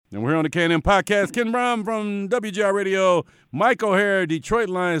And we're on the K&M Podcast. Ken Brown from WGR Radio, Mike O'Hara,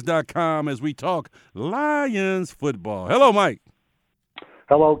 DetroitLions.com, as we talk Lions football. Hello, Mike.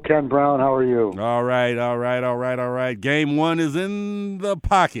 Hello, Ken Brown. How are you? All right. Game one is in the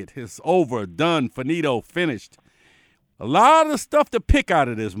pocket. It's over, done, finito, finished. A lot of stuff to pick out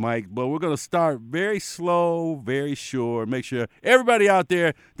of this, Mike, but we're going to start very slow, very sure, make sure everybody out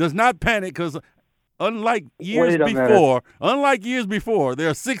there does not panic because unlike years before, there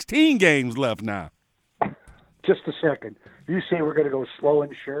are 16 games left now. Just a second. You say we're going to go slow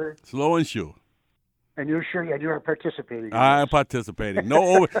and sure? Slow and sure. And you're sure you are participating? I am participating.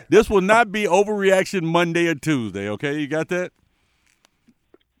 No, this will not be overreaction Monday or Tuesday, okay? You got that?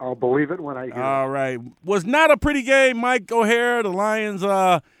 I'll believe it when I hear it. All right. Was not a pretty game, Mike O'Hara. The Lions,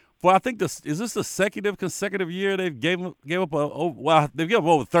 I think is this the consecutive year they've gave up they've given up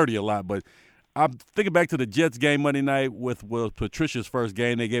over 30 a lot, but I'm thinking back to the Jets game Monday night with Patricia's first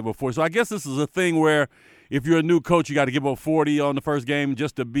game. They gave up 40. So I guess this is a thing where if you're a new coach, you got to give up 40 on the first game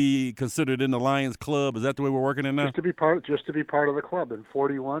just to be considered in the Lions club. Is that the way we're working it now? Just to be part of the club. And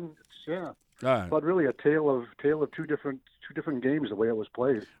 41, yeah. All right. But really a tale of two different games the way it was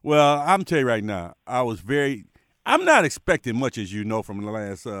played. Well, I'm telling you right now, I'm not expecting much, as you know from the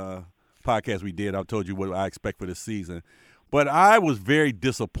last podcast we did. I've told you what I expect for this season. But I was very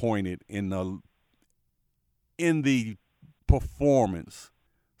disappointed in the performance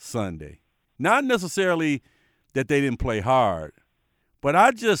Sunday. Not necessarily that they didn't play hard, but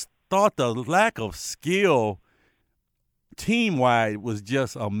I just thought the lack of skill team-wide was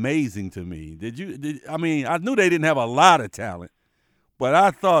just amazing to me. I knew they didn't have a lot of talent, but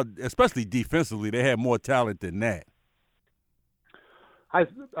I thought, especially defensively, they had more talent than that.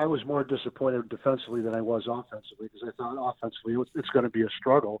 I was more disappointed defensively than I was offensively because I thought offensively it's going to be a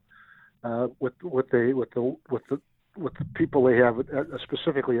struggle with the people they have,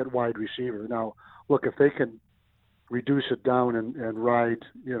 specifically at wide receiver. Now, look, if they can reduce it down and ride,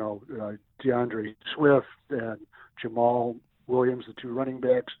 DeAndre Swift and Jamal Williams, the two running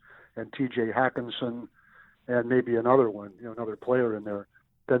backs, and T.J. Hawkinson, and maybe another one, another player in there,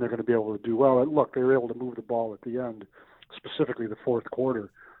 then they're going to be able to do well. And look, they were able to move the ball at the end, specifically the fourth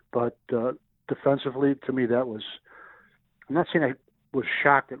quarter. But defensively, to me, that was – I'm not saying I was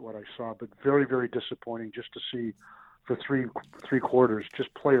shocked at what I saw, but very, very disappointing just to see for three quarters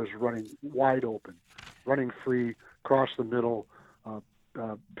just players running wide open, running free, across the middle,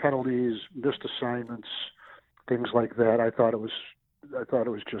 penalties, missed assignments, things like that. I thought it was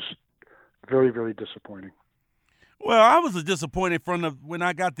just very, very disappointing. Well, I was disappointed when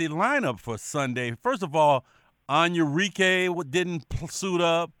I got the lineup for Sunday. First of all, Onwuzurike didn't suit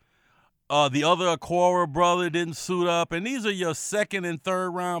up. The other Okoro brother didn't suit up. And these are your second and third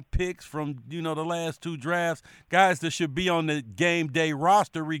round picks from, the last two drafts, guys that should be on the game day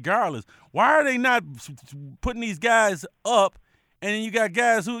roster regardless. Why are they not putting these guys up? And then you got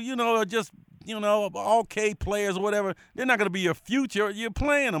guys who, are just, okay players or whatever. They're not going to be your future. You're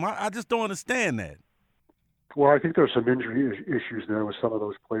playing them. I just don't understand that. Well, I think there's some injury issues there with some of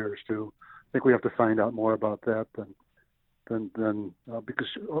those players too. I think we have to find out more about that because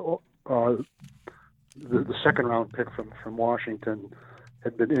the second round pick from Washington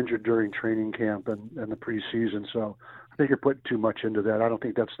had been injured during training camp and the preseason. So I think you're putting too much into that. I don't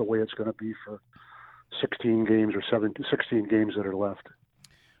think that's the way it's going to be for 16 games or 16 games that are left.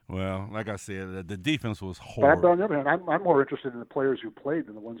 Well, like I said, the defense was horrible. But on the other hand, I'm more interested in the players who played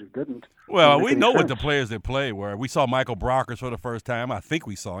than the ones who didn't. Well, we know what the players that played were. We saw Michael Brockers for the first time. I think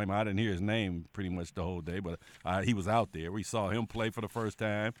we saw him. I didn't hear his name pretty much the whole day, but he was out there. We saw him play for the first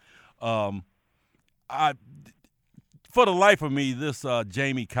time. For the life of me, this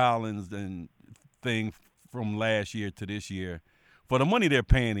Jamie Collins thing from last year to this year, for the money they're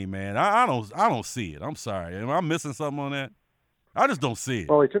paying him, man, I don't see it. I'm sorry. Am I missing something on that? I just don't see it.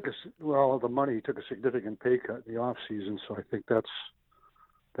 Well, he took a significant pay cut in the off season, so I think that's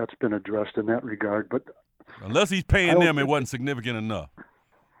been addressed in that regard. But unless he's paying them, it wasn't significant enough.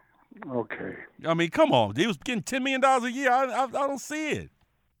 Okay. I mean, come on. He was getting $10 million a year. I don't see it.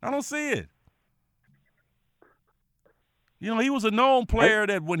 I don't see it. He was a known player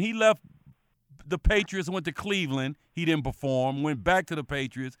that when he left the Patriots and went to Cleveland, he didn't perform. Went back to the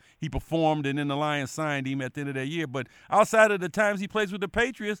Patriots, he performed, and then the Lions signed him at the end of that year. But outside of the times he plays with the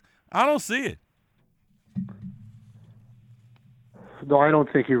Patriots, I don't see it. No, I don't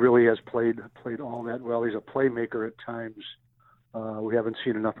think he really has played all that well. He's a playmaker at times. We haven't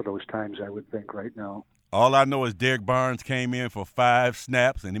seen enough of those times, I would think, right now. All I know is Derek Barnes came in for 5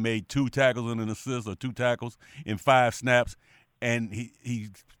 snaps, and he made 2 tackles and an assist, or 2 tackles in 5 snaps. And he's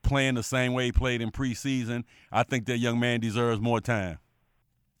playing the same way he played in preseason. I think that young man deserves more time.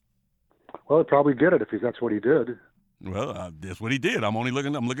 Well, he'll probably get it if that's what he did. Well, that's what he did. I'm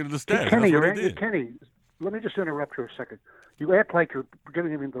looking at the stats. Kenny, that's what he did. Kenny, let me just interrupt for a second. You act like you're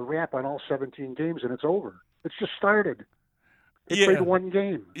giving him the rap on all 17 games, and it's over. It's just started. They played one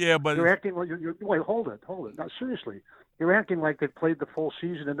game. Yeah, but you're acting like you're. Wait, hold it. Now, seriously, you're acting like they played the full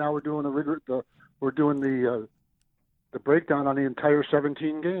season, and now we're doing the breakdown on the entire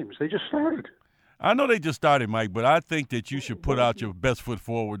 17 games. They just started. I know they just started, Mike, but I think that you should put out your best foot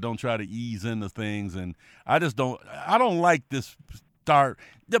forward. Don't try to ease into things, and I don't like this start.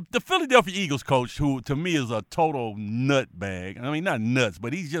 The Philadelphia Eagles coach, who to me is a total nutbag. I mean, not nuts,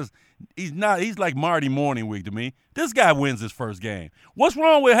 but he's like Marty Morningwig to me. This guy wins his first game. What's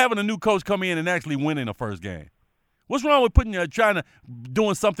wrong with having a new coach come in and actually winning the first game? What's wrong with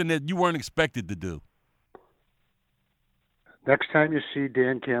doing something that you weren't expected to do? Next time you see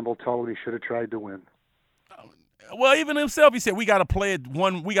Dan Campbell, tell him he should have tried to win. Well, even himself, he said we got to play it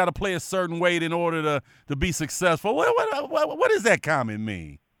We got to play a certain way in order to be successful. What does that comment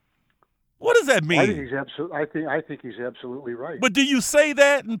mean? What does that mean? I think he's absolutely right. But do you say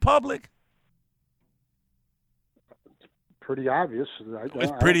that in public? It's pretty obvious.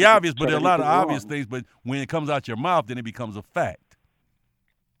 It's pretty obvious, but there are a lot of obvious things. But when it comes out your mouth, then it becomes a fact.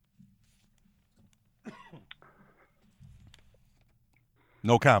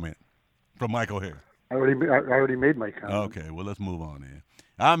 No comment from Michael Harris. I already made my comment. Okay, well, let's move on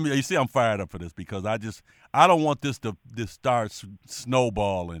then. You see, I'm fired up for this because I don't want this to start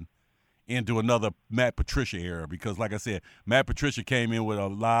snowballing into another Matt Patricia era because, like I said, Matt Patricia came in with a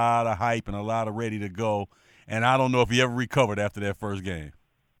lot of hype and a lot of ready to go, and I don't know if he ever recovered after that first game.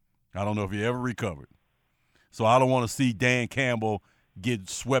 I don't know if he ever recovered. So I don't want to see Dan Campbell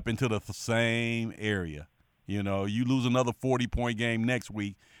get swept into the same area. You know, you lose another 40-point game next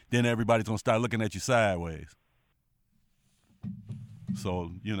week, then everybody's going to start looking at you sideways.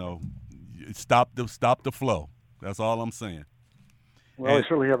 So, you know, stop the flow. That's all I'm saying. Well, they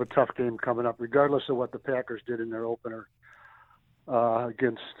certainly have a tough game coming up, regardless of what the Packers did in their opener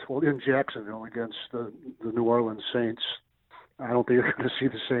in Jacksonville against the New Orleans Saints. I don't think you're going to see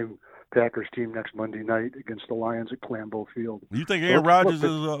the same Packers team next Monday night against the Lions at Lambeau Field. You think Aaron Rodgers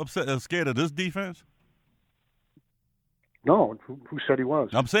is scared of this defense? No, who said he was?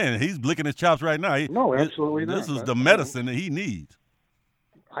 I'm saying he's licking his chops right now. No, absolutely not. This is the medicine that he needs.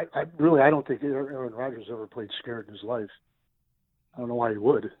 I don't think Aaron Rodgers ever played scared in his life. I don't know why he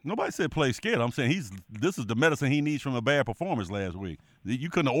would. Nobody said play scared. I'm saying this is the medicine he needs from a bad performance last week.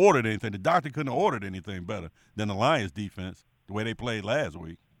 You couldn't have ordered anything. The doctor couldn't have ordered anything better than the Lions defense, the way they played last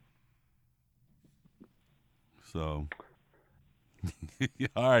week. So,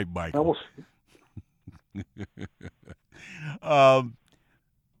 all right, Mike.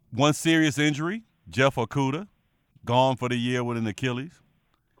 One serious injury, Jeff Okudah, gone for the year with an Achilles.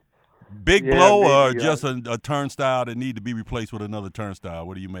 Big blow or just a turnstile that need to be replaced with another turnstile?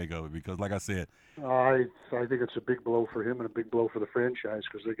 What do you make of it? Because, like I said, I think it's a big blow for him and a big blow for the franchise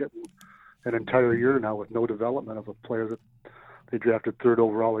because they're getting an entire year now with no development of a player that they drafted third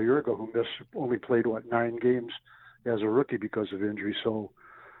overall a year ago who only played 9 games as a rookie because of injury. So,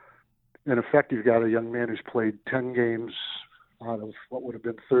 in effect, you've got a young man who's played 10 games out of what would have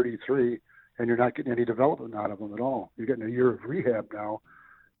been 33, and you're not getting any development out of him at all. You're getting a year of rehab now,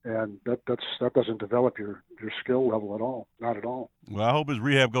 and that doesn't develop your skill level at all, not at all. Well, I hope his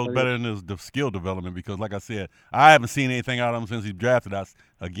rehab goes better than his skill development because, like I said, I haven't seen anything out of him since he drafted us.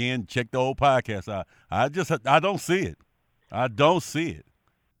 Again, check the old podcast out. I don't see it. I don't see it.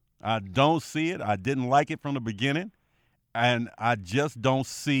 I don't see it. I didn't like it from the beginning, and I just don't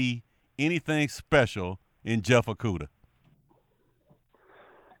see anything special in Jeff Okudah.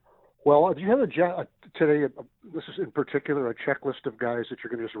 Well, do you have today? This is in particular a checklist of guys that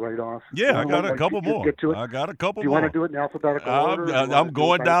you're going to just write off. Yeah, I got a couple more. Get to it? I got a couple more. Do you want to do it in alphabetical order? I'm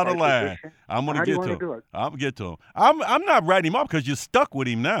going down the line. I'm going to get to him. I'm going to get to him. I'm not writing him up because you're stuck with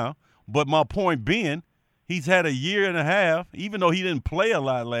him now. But my point being, he's had a year and a half. Even though he didn't play a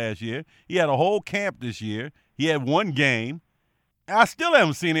lot last year, he had a whole camp this year. He had one game. I still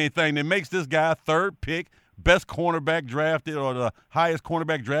haven't seen anything that makes this guy third pick, best cornerback drafted or the highest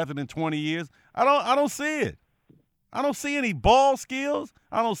cornerback drafted in 20 years. I don't see it. I don't see any ball skills.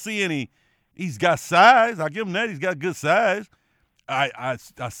 I don't see any. He's got size. I give him that. He's got good size. I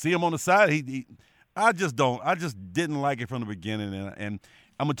see him on the side. I just didn't like it from the beginning. And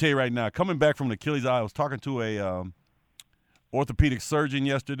I'm gonna tell you right now, coming back from the Achilles, I was talking to a orthopedic surgeon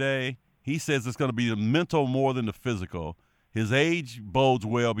yesterday. He says it's gonna be the mental more than the physical. His age bodes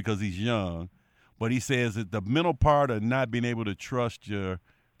well because he's young, but he says that the mental part of not being able to trust your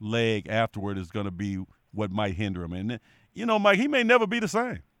leg afterward is going to be what might hinder him. And, you know, Mike, he may never be the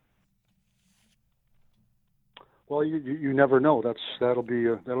same. Well, you never know. That'll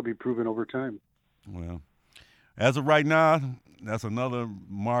be proven over time. Well, as of right now, that's another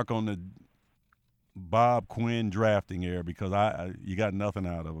mark on the Bob Quinn drafting error because you got nothing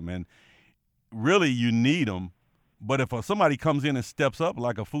out of him, and really you need him. But if somebody comes in and steps up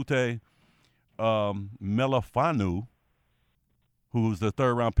like a Fute Melafanu, who's the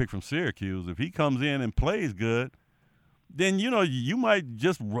third-round pick from Syracuse, if he comes in and plays good, then, you might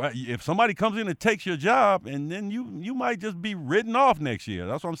just – if somebody comes in and takes your job, and then you might just be written off next year.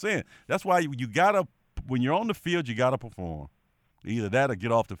 That's what I'm saying. That's why you got to – when you're on the field, you got to perform. Either that or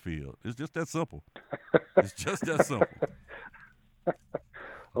get off the field. It's just that simple. It's just that simple.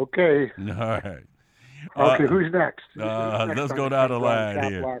 Okay. All right. Okay, who's next? Let's go down the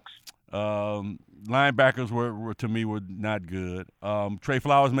line here. Linebackers were to me were not good. Trey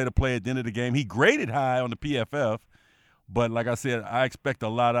Flowers made a play at the end of the game. He graded high on the PFF, but like I said, I expect a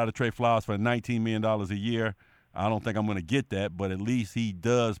lot out of Trey Flowers for $19 million a year. I don't think I'm going to get that, but at least he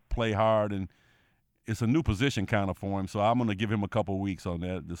does play hard, and it's a new position kind of for him. So I'm going to give him a couple weeks on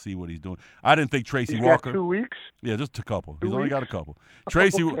that to see what he's doing. I didn't think Tracy Walker. Got 2 weeks? Yeah, just a couple. He's 2 only weeks? got a couple.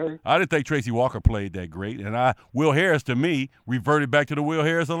 Tracy, Okay. I didn't think Tracy Walker played that great, and Will Harris to me reverted back to the Will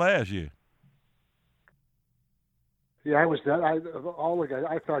Harris of last year. Yeah, I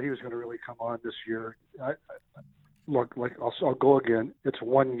thought he was going to really come on this year. I'll go again. It's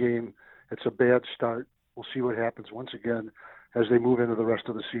one game. It's a bad start. We'll see what happens once again as they move into the rest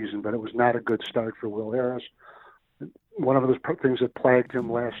of the season. But it was not a good start for Will Harris. One of the things that plagued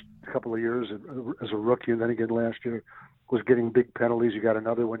him last couple of years as a rookie, and then again last year, was getting big penalties. He got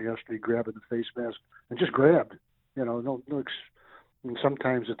another one yesterday, grabbing the face mask, and just grabbed.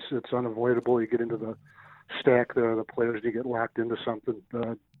 Sometimes it's unavoidable. You get into the stack there of the players, and you get locked into something.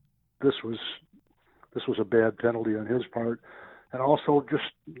 This was a bad penalty on his part. And also just,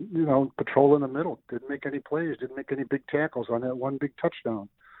 patrol in the middle. Didn't make any plays, didn't make any big tackles on that one big touchdown.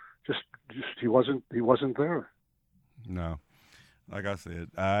 Just he wasn't there. No. Like I said,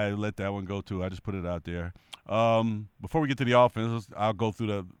 I let that one go too. I just put it out there. Before we get to the offense, I'll go through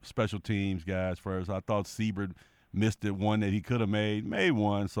the special teams guys first. I thought Siebert missed it, one that he could have made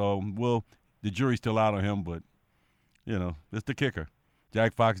one. So, the jury's still out on him, but, it's the kicker.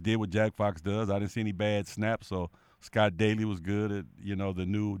 Jack Fox did what Jack Fox does. I didn't see any bad snaps, so Scott Daly was good at, the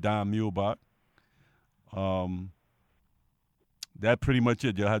new Don Muhlbach. That pretty much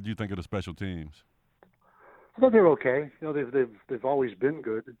it. How do you think of the special teams? Well, they're okay. They've always been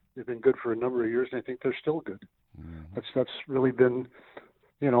good. They've been good for a number of years, and I think they're still good. Mm-hmm. That's really been,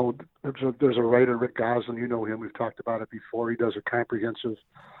 there's a writer, Rick Goslin. You know him. We've talked about it before. He does a comprehensive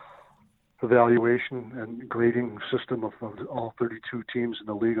evaluation and grading system of all 32 teams in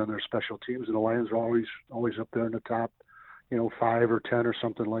the league on their special teams, and the Lions are always up there in the top, 5 or 10 or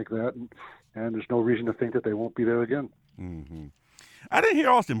something like that, and there's no reason to think that they won't be there again. Mm-hmm. I didn't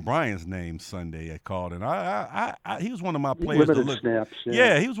hear Austin Bryant's name Sunday at called, and he was one of my players. Limited snaps.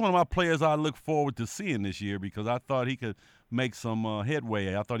 Yeah, he was one of my players I look forward to seeing this year because I thought he could make some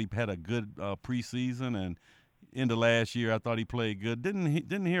headway. I thought he had a good preseason, and into last year I thought he played good.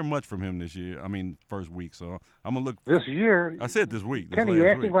 Didn't hear much from him this year. I mean, first week. So I'm gonna look this year. I said this week. Kenny, you're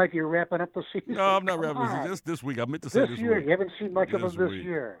acting like you're wrapping up the season. No, I'm not wrapping the season. This week. I meant to say this year. week. You haven't seen much of him this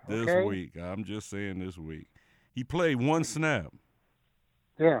year. Okay? This week. I'm just saying this week. He played one snap.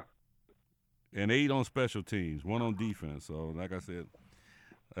 Yeah. And 8 on special teams, 1 on defense. So, like I said,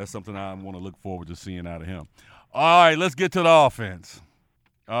 that's something I want to look forward to seeing out of him. All right, let's get to the offense.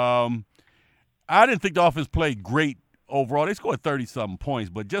 I didn't think the offense played great overall. They scored 30-something points,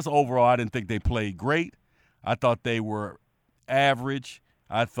 but just overall, I didn't think they played great. I thought they were average.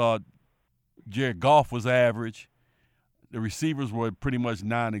 I thought Jared Goff was average. The receivers were pretty much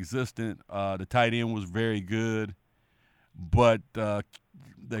non-existent. The tight end was very good. But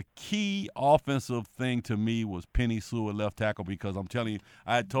the key offensive thing to me was Penny Sewell at left tackle because I'm telling you,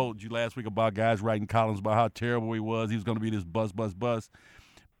 I had told you last week about guys writing columns about how terrible he was. He was going to be this bust.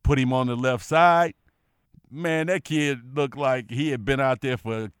 Put him on the left side. Man, that kid looked like he had been out there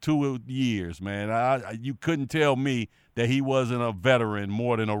for 2 years, man. You couldn't tell me that he wasn't a veteran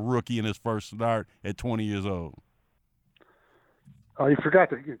more than a rookie in his first start at 20 years old. You forgot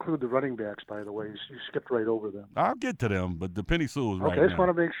to include the running backs, by the way. You skipped right over them. I'll get to them, but the Penny Sewell's right now. Okay, I just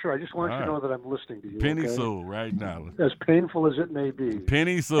want to make sure. I just want you to know that I'm listening to you. Penny Sewell right now. As painful as it may be.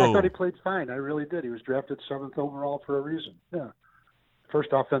 Penny Sewell. I thought he played fine. I really did. He was drafted 7th overall for a reason. Yeah. First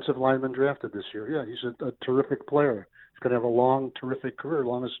offensive lineman drafted this year. Yeah, he's a terrific player. He's going to have a long, terrific career as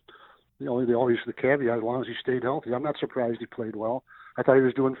long as, always the caveat, as long as he stayed healthy. I'm not surprised he played well. I thought he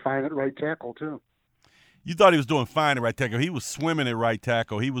was doing fine at right tackle, too. You thought he was doing fine at right tackle. He was swimming at right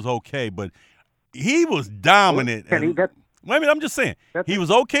tackle. He was okay, but He was dominant. Kenny, Wait a minute, I'm just saying he was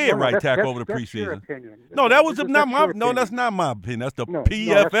okay at right tackle over the preseason. Your preseason. opinion. No, that was That's not my. your No, opinion. that's not my opinion. That's the No,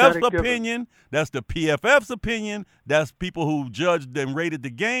 PFF's that's not a given. opinion. That's the PFF's opinion. That's people who judged and rated the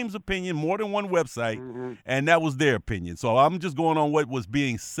game's opinion, more than one website, and that was their opinion. So I'm just going on what was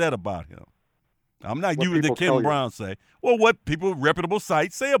being said about him. I'm not What using the people Kim tell you. Brown say. Well, what people, reputable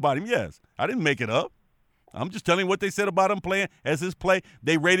sites say about him, yes. I didn't make it up. I'm just telling you what they said about him playing as his play.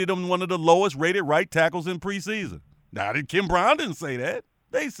 They rated him one of the lowest rated right tackles in preseason. Now, Kim Brown didn't say that.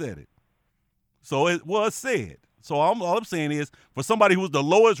 They said it. So it was said. So all I'm saying is, for somebody who was the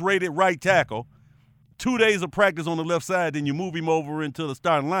lowest rated right tackle, 2 days of practice on the left side, then you move him over into the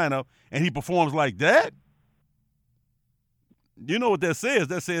starting lineup, and he performs like that, you know what that says?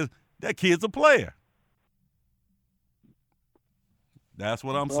 That says that kid's a player. That's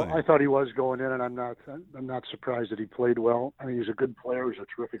what I'm saying. I thought he was going in, and I'm not surprised that he played well. I mean, he's a good player. He's a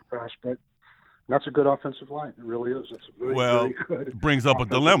terrific prospect. That's a good offensive line. It really is. It's a very, very good. It brings up a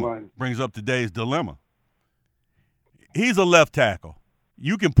dilemma. Line. Brings up today's dilemma. He's a left tackle.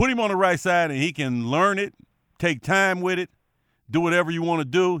 You can put him on the right side, and he can learn it, take time with it, do whatever you want to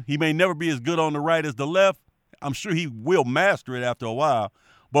do. He may never be as good on the right as the left. I'm sure he will master it after a while.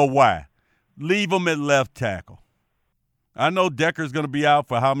 But why? Leave him at left tackle. I know Decker's going to be out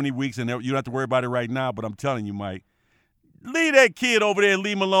for how many weeks, and you don't have to worry about it right now, but I'm telling you, Mike, leave that kid over there,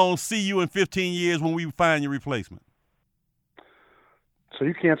 leave him alone, see you in 15 years when we find your replacement. So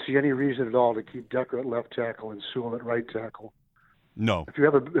you can't see any reason at all to keep Decker at left tackle and Sewell at right tackle? No. If you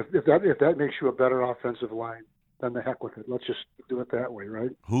have if that makes you a better offensive line, then the heck with it. Let's just do it that way, right?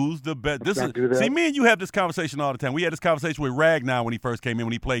 Who's the best? See, See, me and you have this conversation all the time. We had this conversation with Ragnar when he first came in,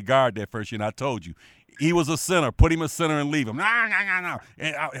 when he played guard that first year, and I told you. He was a center. Put him a center and leave him. No.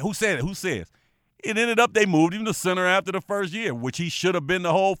 And, who said it? Who says? It ended up they moved him to center after the first year, which he should have been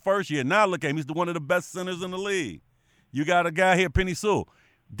the whole first year. Now look at him. He's one of the best centers in the league. You got a guy here, Penei Sewell.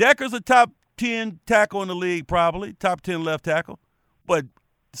 Decker's a top 10 tackle in the league, probably, top 10 left tackle. But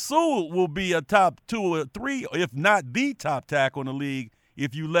Sewell will be a top 2 or 3, if not the top tackle in the league,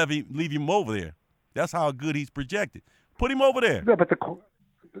 if you leave him over there. That's how good he's projected. Put him over there. Yeah, but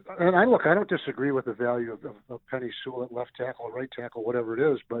I don't disagree with the value of Penei Sewell at left tackle or right tackle, whatever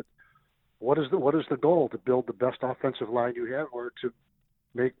it is. But what is the goal? To build the best offensive line you have, or to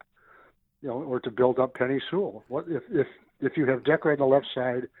make, or to build up Penei Sewell? What if you have Decker on the left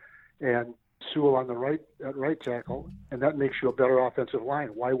side and Sewell on the right tackle, and that makes you a better offensive line?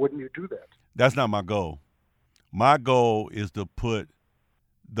 Why wouldn't you do that? That's not my goal. My goal is to put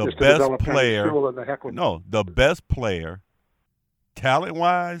the best player. The best player,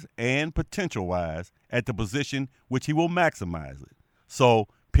 talent-wise and potential-wise, at the position which he will maximize it. So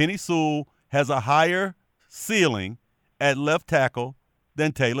Penei Sewell has a higher ceiling at left tackle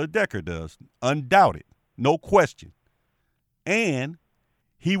than Taylor Decker does, undoubted, no question. And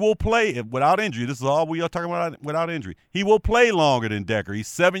he will play without injury. This is all we are talking about without injury. He will play longer than Decker. He's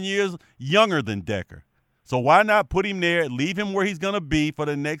 7 years younger than Decker. So why not put him there, leave him where he's going to be for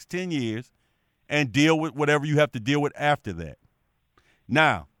the next 10 years, and deal with whatever you have to deal with after that?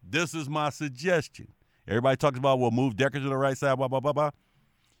 Now, this is my suggestion. Everybody talks about, well, move Decker to the right side, blah, blah, blah, blah.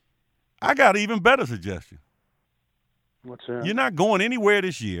 I got an even better suggestion. What's that? You're not going anywhere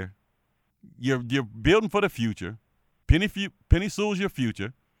this year. You're building for the future. Penei Sewell's your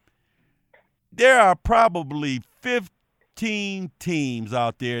future. There are probably 15 teams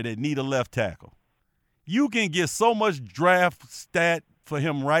out there that need a left tackle. You can get so much draft stat for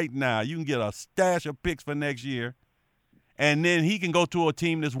him right now. You can get a stash of picks for next year, and then he can go to a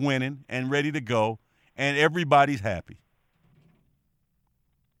team that's winning and ready to go, and everybody's happy.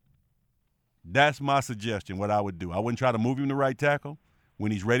 That's my suggestion, what I would do. I wouldn't try to move him to right tackle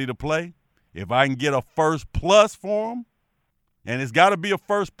when he's ready to play. If I can get a first plus for him, and it's got to be a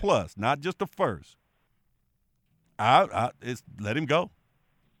first plus, not just a first, let him go.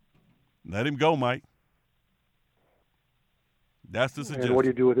 Let him go, Mike. That's the suggestion. And what do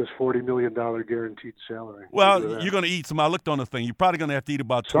you do with this $40 million guaranteed salary? Well, you're going to eat some. I looked on the thing. You're probably going to have to eat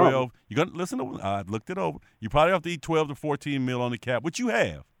about 12. You're going to listen to. I looked it over. You probably have to eat 12 to 14 mil on the cap, which you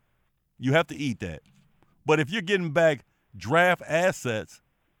have. You have to eat that. But if you're getting back draft assets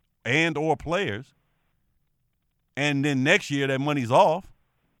and or players, and then next year that money's off,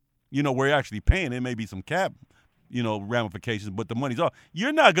 we're actually paying. There may be some cap, ramifications, but the money's off.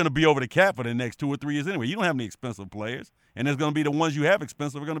 You're not going to be over the cap for the next 2 or 3 years anyway. You don't have any expensive players, and there's going to be the ones you have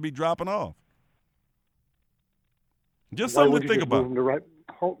expensive are going to be dropping off. Just something to think about.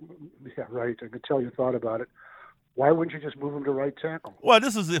 Yeah, right. I could tell you thought about it. Why wouldn't you just move him to right tackle? Well,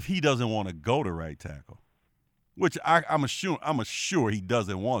 this is if he doesn't want to go to right tackle, which I'm sure he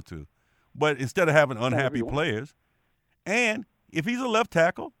doesn't want to. But instead of having unhappy players, and if he's a left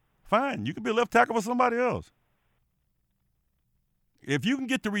tackle, fine. You can be a left tackle for somebody else. If you can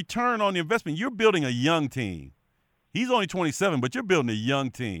get the return on the investment, you're building a young team. He's only 27, but you're building a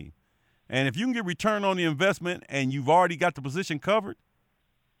young team. And if you can get return on the investment and you've already got the position covered,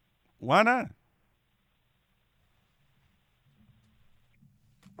 why not?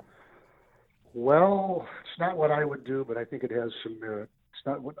 Well, it's not what I would do, but I think it has some merit.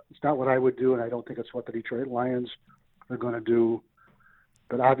 It's not what I would do, and I don't think it's what the Detroit Lions are going to do.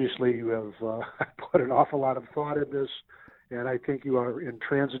 But obviously, you have put an awful lot of thought in this, and I think you are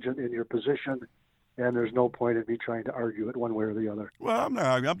intransigent in your position. And there's no point in me trying to argue it one way or the other. Well, I'm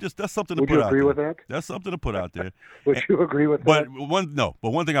not. I'm just that's something to Would put you out agree there. with that? That's something to put out there. Would you agree with that? But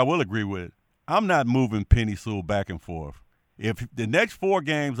one thing I will agree with, I'm not moving Penei Sewell back and forth. If the next 4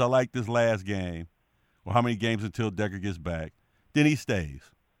 games are like this last game, or how many games until Decker gets back, then he stays.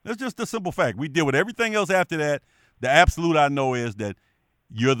 That's just a simple fact. We deal with everything else after that. The absolute I know is that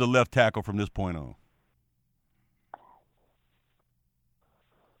you're the left tackle from this point on.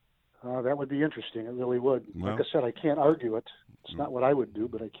 That would be interesting. It really would. Well, like I said, I can't argue it. It's not what I would do,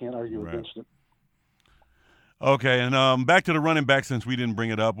 but I can't argue against it. Okay, and back to the running back since we didn't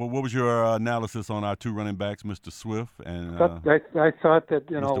bring it up. Well, what was your analysis on our 2 running backs, Mr. Swift and I thought that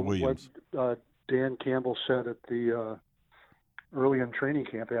Mr. Williams? What Dan Campbell said at the early in training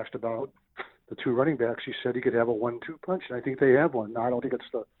camp, asked about the 2 running backs. He said he could have a 1-2 punch, and I think they have one. Now, I don't think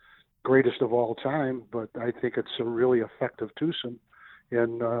it's the greatest of all time, but I think it's a really effective twosome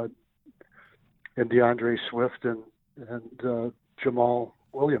in DeAndre Swift and Jamal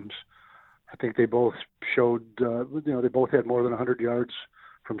Williams. I think they both showed, they both had more than 100 yards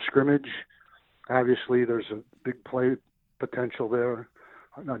from scrimmage. Obviously, there's a big play potential there,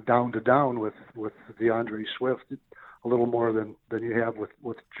 down to down with DeAndre Swift, a little more than you have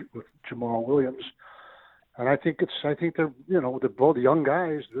with Jamal Williams. And I think they're they're both young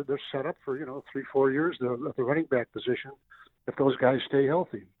guys. They're set up for 3-4 years at the running back position if those guys stay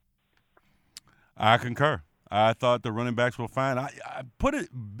healthy. I concur. I thought the running backs were fine. I put it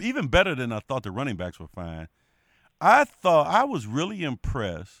even better than I thought the running backs were fine. I thought I was really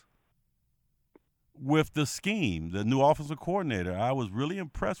impressed with the scheme, the new offensive coordinator. I was really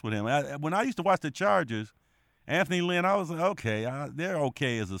impressed with him. When I used to watch the Chargers, Anthony Lynn, I was like, okay, they're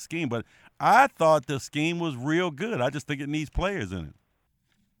okay as a scheme. But I thought the scheme was real good. I just think it needs players in it.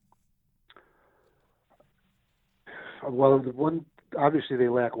 Well, obviously they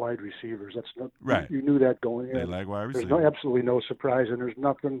lack wide receivers. That's not right. You knew that going in. They lack wide receivers. There's absolutely no surprise, and there's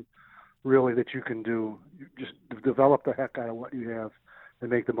nothing really that you can do. You just develop the heck out of what you have and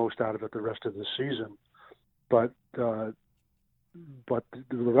make the most out of it the rest of the season. But the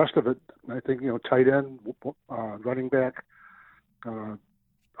rest of it, I think, tight end, running back,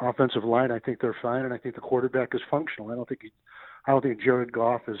 offensive line, I think they're fine, and I think the quarterback is functional. I don't think Jared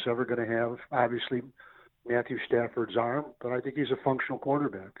Goff is ever going to have, obviously, Matthew Stafford's arm, but I think he's a functional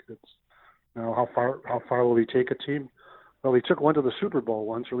quarterback. How far will he take a team? Well, he took one to the Super Bowl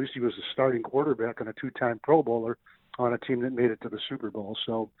once, or at least he was the starting quarterback and a 2-time Pro Bowler on a team that made it to the Super Bowl.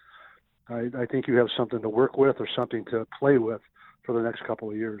 So I think you have something to work with or something to play with for the next couple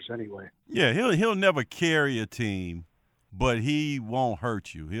of years anyway. Yeah, he'll never carry a team, but he won't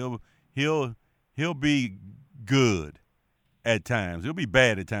hurt you. He'll be good at times. He'll be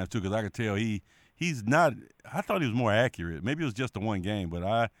bad at times too, because I can tell he's not. I thought he was more accurate. Maybe it was just the one game,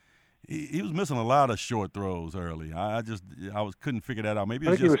 but he was missing a lot of short throws early. I couldn't figure that out. Maybe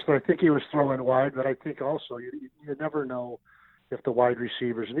I think he was throwing wide, but I think also you never know if the wide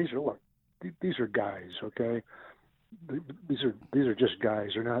receivers, and these are guys, okay. These are just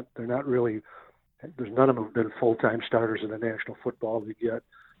guys. They're not really. There's none of them have been full-time starters in the National Football League yet.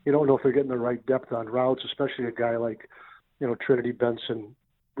 You don't know if they're getting the right depth on routes, especially a guy like Trinity Benson.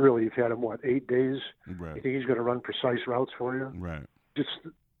 Really, you've had him 8 days. Right. You think he's going to run precise routes for you? Right.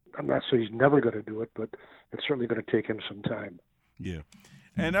 I'm not saying he's never going to do it, but it's certainly going to take him some time. Yeah,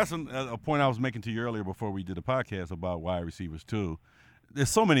 and that's a point I was making to you earlier before we did the podcast about wide receivers too. There's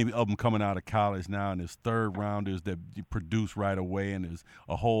so many of them coming out of college now, and there's third-rounders that you produce right away, and there's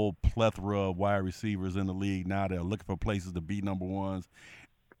a whole plethora of wide receivers in the league now that are looking for places to be number ones.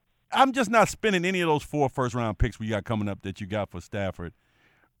 I'm just not spending any of those 4 first-round picks we got coming up that you got for Stafford.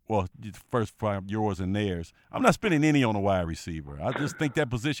 Well, first 5 yours and theirs. I'm not spending any on a wide receiver. I just think that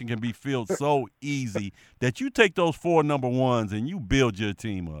position can be filled so easy that you take those 4 number ones and you build your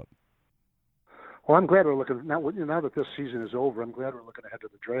team up. Well, I'm glad we're looking now that this season is over. I'm glad we're looking ahead to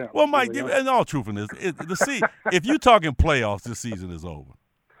the draft. Well, Mike, in all truthfulness, if you're talking playoffs, this season is over.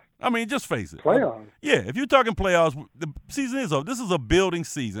 I mean, just face it. Playoffs. Yeah, if you're talking playoffs, the season is over. This is a building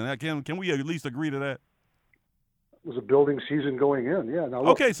season. Can we at least agree to that? It was a building season going in. Yeah. Now,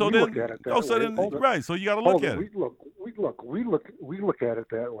 look, okay, so we then, look at it that way. Right. So you got to look at it. We look at it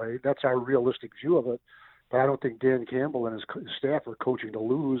that way. That's our realistic view of it. But I don't think Dan Campbell and his staff are coaching to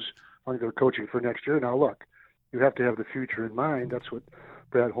lose. I think they're coaching for next year. Now, look, you have to have the future in mind. That's what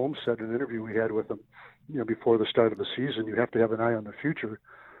Brad Holmes said in an interview we had with him, before the start of the season. You have to have an eye on the future.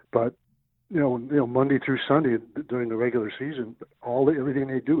 But Monday through Sunday during the regular season, everything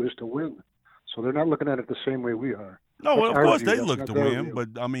they do is to win. So they're not looking at it the same way we are. No, well, of course they look to win, but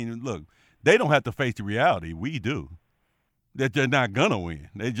I mean, look, they don't have to face the reality. We do. That they're not gonna win.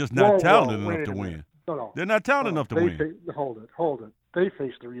 They're just not talented enough to win. No. They're not talented enough to win. Hold it. They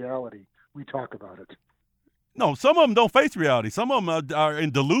face the reality. We talk about it. No, some of them don't face reality. Some of them are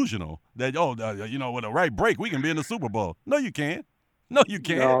in delusional. That with a right break, we can be in the Super Bowl. No, you can't. No, you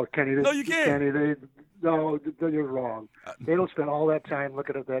can't. No, Kenny. No, you can't. Kenny, no, you're wrong. They don't spend all that time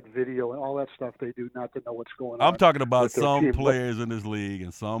looking at that video and all that stuff they do not to know what's going on. I'm talking about some players in this league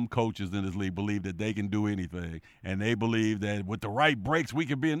and some coaches in this league believe that they can do anything, and they believe that with the right breaks we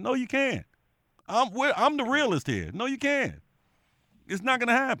can be in. No, you can't. I'm the realist here. No, you can't. It's not going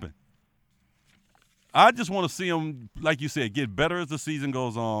to happen. I just want to see them, like you said, get better as the season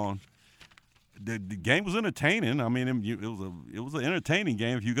goes on. The game was entertaining. I mean, it was an entertaining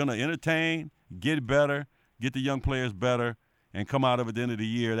game. If you're going to entertain, get better, get the young players better, and come out of it at the end of the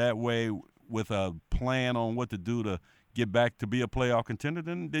year that way with a plan on what to do to get back to be a playoff contender,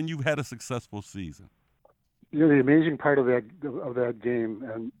 then you've had a successful season. The amazing part of that game,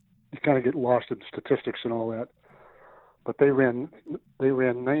 and you kind of get lost in statistics and all that, but they ran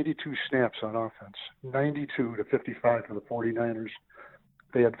 92 snaps on offense, 92 to 55 for the 49ers.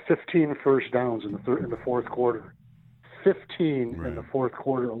 They had 15 first downs in the fourth quarter. 15 right. In the fourth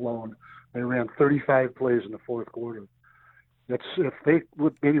quarter alone. They ran 35 plays in the fourth quarter. If they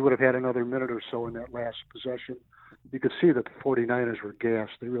would have had another minute or so in that last possession, you could see that the 49ers were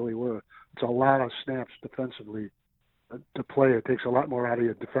gassed. They really were. It's a lot of snaps defensively to play. It takes a lot more out of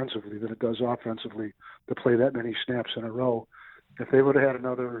you defensively than it does offensively to play that many snaps in a row. If they would have had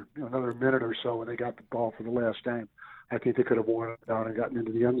another minute or so when they got the ball for the last time, I think they could have worn it down and gotten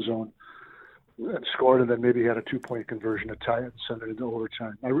into the end zone and scored, and then maybe had a 2-point conversion to tie it and send it into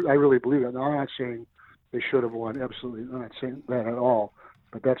overtime. I really believe that. Now, I'm not saying they should have won. Absolutely, I'm not saying that at all.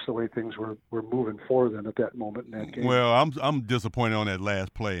 But that's the way things were moving for them at that moment in that game. Well, I'm disappointed on that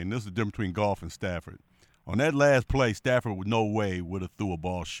last play, and this is the difference between Goff and Stafford. On that last play, Stafford with no way would have threw a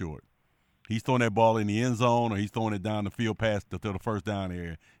ball short. He's throwing that ball in the end zone, or he's throwing it down the field past to the first down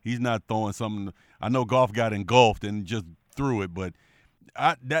area. He's not throwing something. I know Goff got engulfed and just threw it, but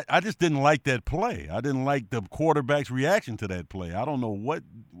I just didn't like that play. I didn't like the quarterback's reaction to that play. I don't know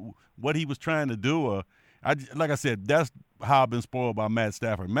what he was trying to do. Like I said, that's how I've been spoiled by Matt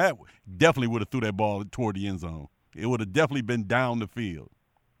Stafford. Matt definitely would have threw that ball toward the end zone. It would have definitely been down the field.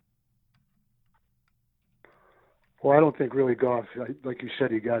 Well, I don't think really Goff, like you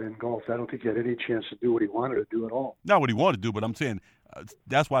said, he got engulfed. I don't think he had any chance to do what he wanted to do at all. Not what he wanted to do, but I'm saying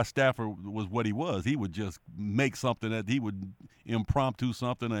that's why Stafford was what he was. He would just make something that he would impromptu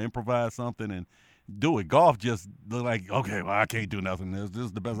something or improvise something and do it. Goff just looked like, okay, well, I can't do nothing. This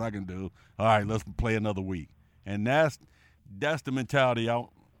is the best I can do. All right, let's play another week. And that's the mentality I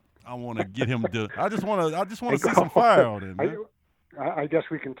want to get him to. I just want to see some fire on him, man. I guess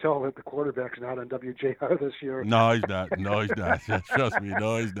we can tell that the quarterback's not on WJR this year. No, he's not. Trust me.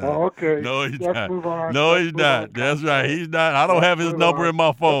 No, he's not. Oh, okay. No, he's Let's not. move on. No, Let's he's move not. on. That's right. He's not. I don't have his number on. in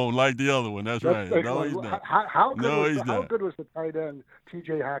my phone like the other one. That's right. Excellent. No, he's not. How good was the tight end,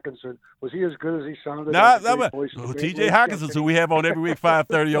 T.J. Hockenson? Was he as good as he sounded? T.J. Hockenson, who we have on every week,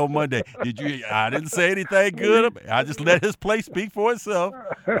 5:30 on Monday. I didn't say anything good. I just let his play speak for itself.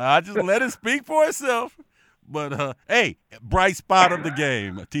 But, hey, bright spot of the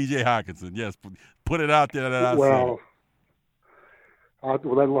game, T.J. Hockenson. Yes, put it out there that I said. Well,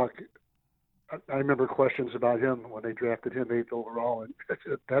 then look, I remember questions about him when they drafted him 8th overall, and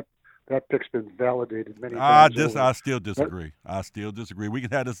that pick's been validated many times. I still disagree. We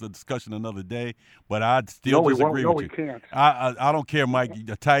can have this discussion another day, but I still disagree with you. No, we can't. I don't care, Mike.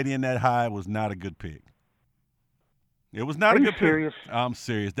 The tight end that high was not a good pick. It was not a good serious? Pick. I'm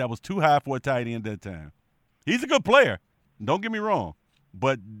serious. That was too high for a tight end at that time. He's a good player. Don't get me wrong.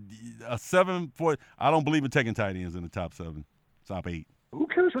 But a 7-4, I don't believe in taking tight ends in the top 7, top 8. Who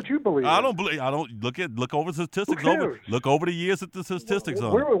cares what you believe? I don't look over statistics. Look over the years at the statistics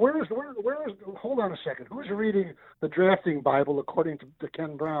on it. Hold on a second. Who's reading the drafting Bible according to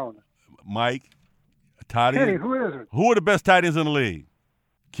Ken Brown? Mike, tight end. Kenny, who is it? Who are the best tight ends in the league?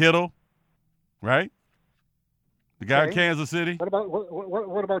 Kittle, right? The guy in Okay. Kansas City.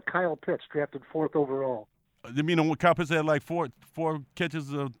 What about Kyle Pitts, drafted 4th overall? You mean what Kyle Pitts had like four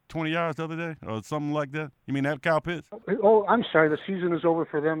catches of 20 yards the other day or something like that? You mean that Kyle Pitts? Oh, I'm sorry. The season is over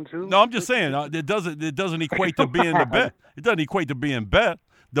for them too. No, I'm just saying it doesn't equate to being the best. It doesn't equate to being best.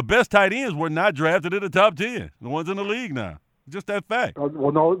 The best tight ends were not drafted in the top 10. The ones in the league now. Just that fact.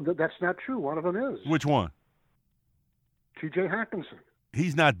 Well, no, that's not true. One of them is Which one? T.J. Hawkinson.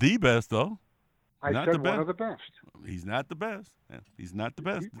 He's not the best though. I Not said the one best. of the best. He's not the best. He's not the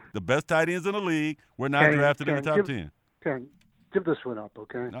best. The best tight ends in the league were not Ken, drafted in the top give- 10. Ken, give this one up,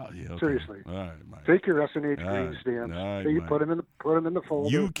 okay? Oh, yeah, okay. Seriously. All right, Mike. Take your S&H All green right. stamps. All right, You Mike. put them in the folder.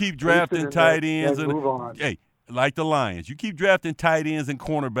 You keep paste it drafting in tight there, ends and move on. hey, like the Lions, you keep drafting tight ends and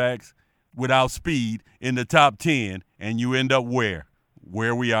cornerbacks without speed in the top 10, and you end up where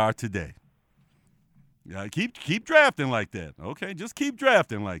we are today. Yeah, keep drafting like that. Okay, just keep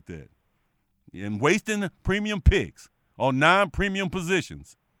drafting like that, and wasting premium picks on non-premium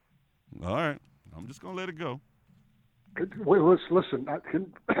positions. All right, I'm just gonna let it go. Wait, listen.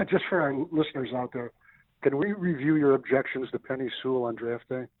 Just for our listeners out there, can we review your objections to Penny Sewell on draft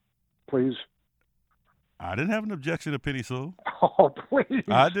day, please? I didn't have an objection to Penny Sewell. Oh, please.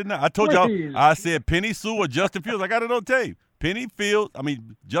 I did not. I told Please. y'all. I said Penny Sewell or Justin Fields. I got it on tape.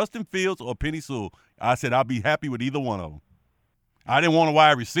 Justin Fields or Penny Sewell. I said I'll be happy with either one of them. I didn't want a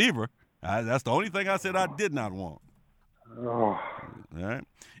wide receiver. That's the only thing I said I did not want. Oh. All right.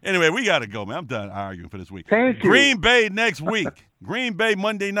 Anyway, we got to go, man. I'm done arguing for this week. Thank you. Green Bay next week. Green Bay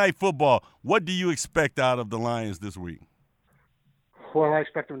Monday Night Football. What do you expect out of the Lions this week? Well, I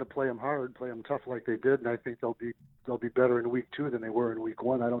expect them to play them hard, play them tough like they did, and I think they'll be better in week 2 than they were in week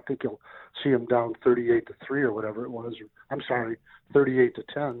 1. I don't think you'll see them down 38-3 or whatever it was. I'm sorry,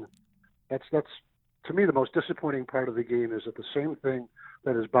 38-10. That's to me the most disappointing part of the game is that the same thing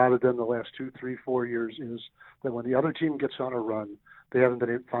that has bothered them the last 2, 3, 4 years is that when the other team gets on a run, they haven't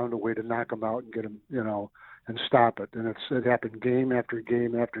found a way to knock them out and get them, and stop it. And it happened game after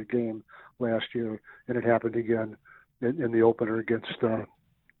game after game last year, and it happened again in the opener against the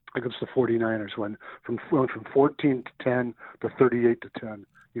 49ers went from 14-10 to 38-10.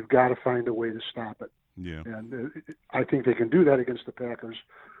 You've got to find a way to stop it. Yeah. And I think they can do that against the Packers,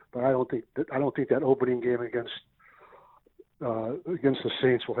 but I don't think that opening game against the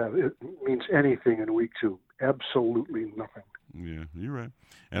Saints means anything in week 2. Absolutely nothing. Yeah, you're right.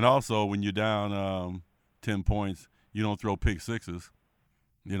 And also, when you're down 10 points, you don't throw pick sixes.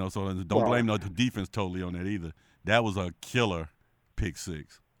 So don't blame the defense totally on that either. That was a killer pick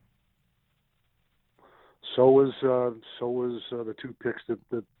six. So was the 2 picks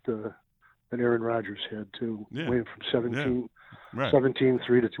that Aaron Rodgers had too. Yeah. Went from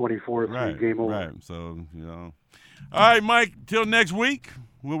 17-3 to 24, right. game over. Right. So all right, Mike. Till next week,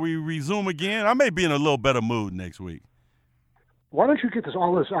 will we resume again? I may be in a little better mood next week. Why don't you get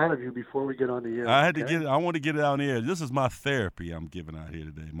all this out of you before we get on the air? I had to get it. I want to get it out in the air. This is my therapy I'm giving out here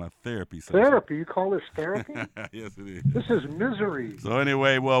today. My therapy session. Therapy? You call this therapy? Yes, it is. This is misery. So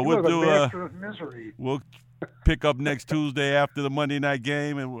anyway, well, You are the master of misery. We'll pick up next Tuesday after the Monday night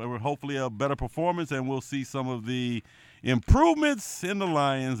game, and hopefully a better performance, and we'll see some of the improvements in the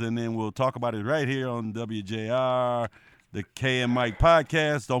Lions, and then we'll talk about it right here on WJR, the K and Mike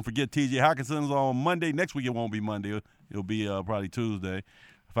podcast. Don't forget T.J. Hawkinson's on Monday. Next week it won't be Monday. It'll be probably Tuesday,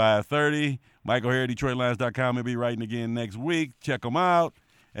 5:30. Michael Harris, DetroitLions.com. He'll be writing again next week. Check him out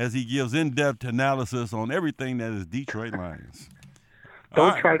as he gives in-depth analysis on everything that is Detroit Lions.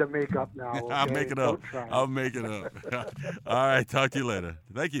 Don't try to make up now. Okay? I'll make it up. Don't try. I'll make it up. All right. Talk to you later.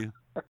 Thank you.